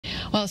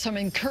Well, some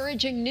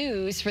encouraging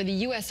news for the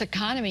U.S.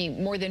 economy.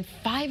 More than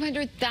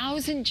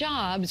 500,000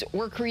 jobs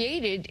were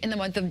created in the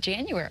month of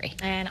January.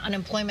 And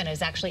unemployment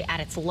is actually at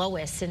its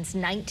lowest since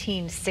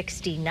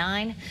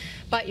 1969.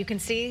 But you can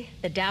see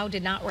the Dow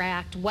did not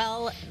react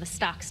well. The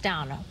stock's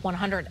down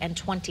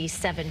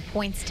 127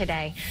 points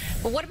today.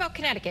 But what about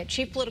Connecticut?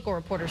 Chief political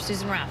reporter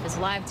Susan Raff is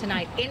live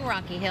tonight in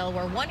Rocky Hill,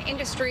 where one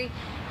industry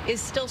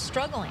is still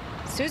struggling.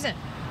 Susan.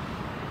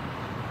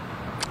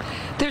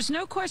 There's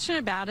no question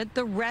about it.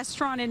 The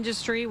restaurant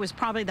industry was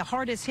probably the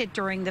hardest hit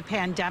during the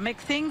pandemic.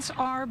 Things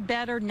are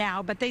better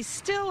now, but they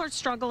still are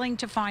struggling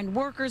to find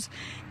workers.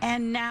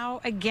 And now,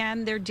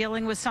 again, they're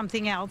dealing with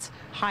something else,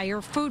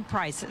 higher food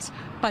prices.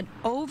 But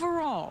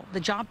overall, the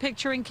job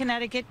picture in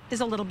Connecticut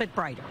is a little bit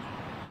brighter.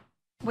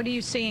 What are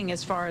you seeing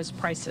as far as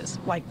prices,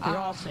 like we're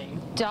all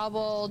seeing?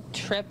 Double,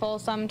 triple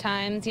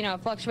sometimes. You know,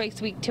 it fluctuates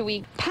week to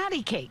week.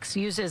 Patty Cakes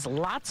uses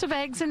lots of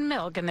eggs and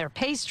milk in their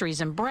pastries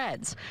and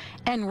breads,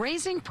 and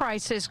raising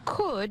prices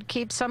could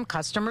keep some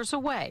customers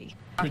away.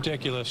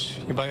 Ridiculous.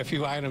 You buy a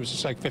few items,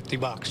 it's like 50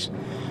 bucks.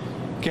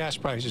 Gas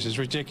prices is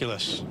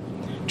ridiculous.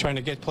 Trying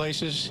to get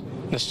places,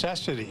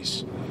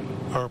 necessities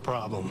are a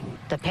problem.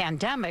 The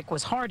pandemic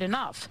was hard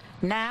enough.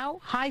 Now,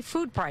 high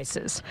food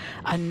prices.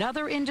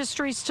 Another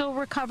industry still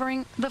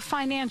recovering, the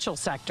financial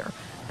sector.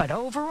 But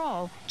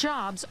overall,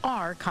 jobs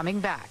are coming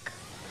back.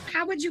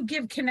 How would you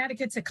give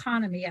Connecticut's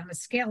economy on a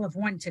scale of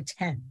 1 to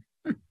 10?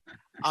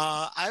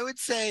 I would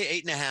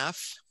say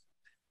 8.5.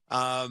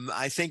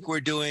 I think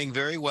we're doing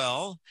very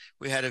well.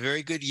 We had a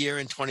very good year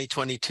in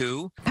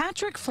 2022.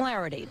 Patrick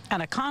Flaherty,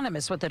 an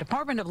economist with the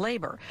Department of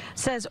Labor,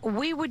 says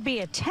we would be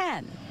a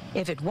 10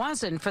 if it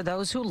wasn't for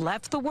those who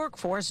left the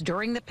workforce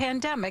during the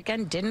pandemic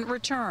and didn't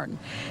return.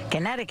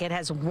 Connecticut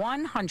has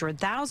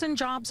 100,000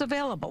 jobs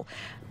available,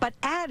 but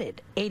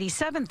added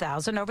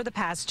 87,000 over the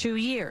past 2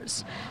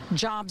 years.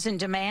 Jobs in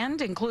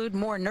demand include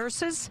more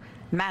nurses,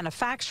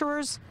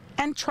 manufacturers,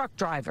 and truck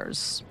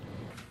drivers.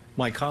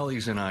 My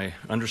colleagues and I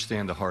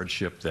understand the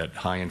hardship that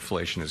high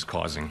inflation is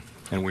causing,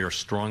 and we are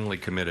strongly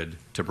committed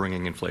to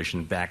bringing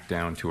inflation back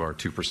down to our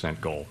 2%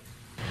 goal.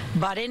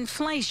 But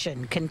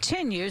inflation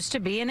continues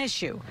to be an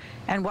issue.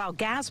 And while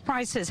gas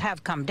prices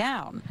have come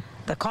down,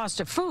 the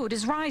cost of food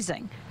is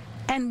rising.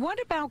 And what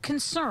about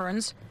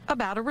concerns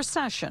about a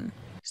recession?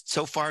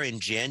 So far in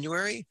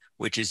January,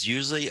 which is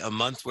usually a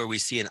month where we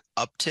see an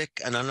uptick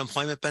in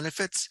unemployment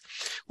benefits,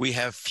 we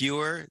have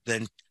fewer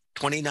than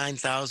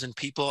 29,000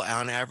 people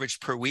on average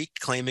per week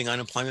claiming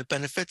unemployment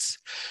benefits.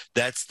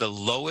 That's the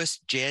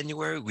lowest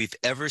January we've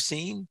ever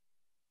seen.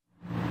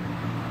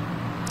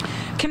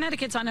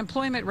 Connecticut's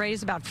unemployment rate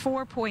is about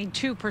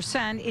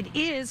 4.2%. It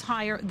is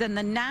higher than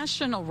the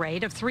national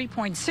rate of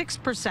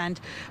 3.6%,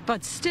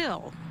 but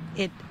still,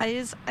 it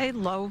is a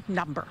low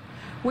number.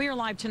 We are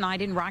live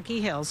tonight in Rocky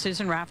Hill.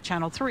 Susan Raff,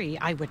 Channel 3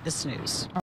 Eyewitness News.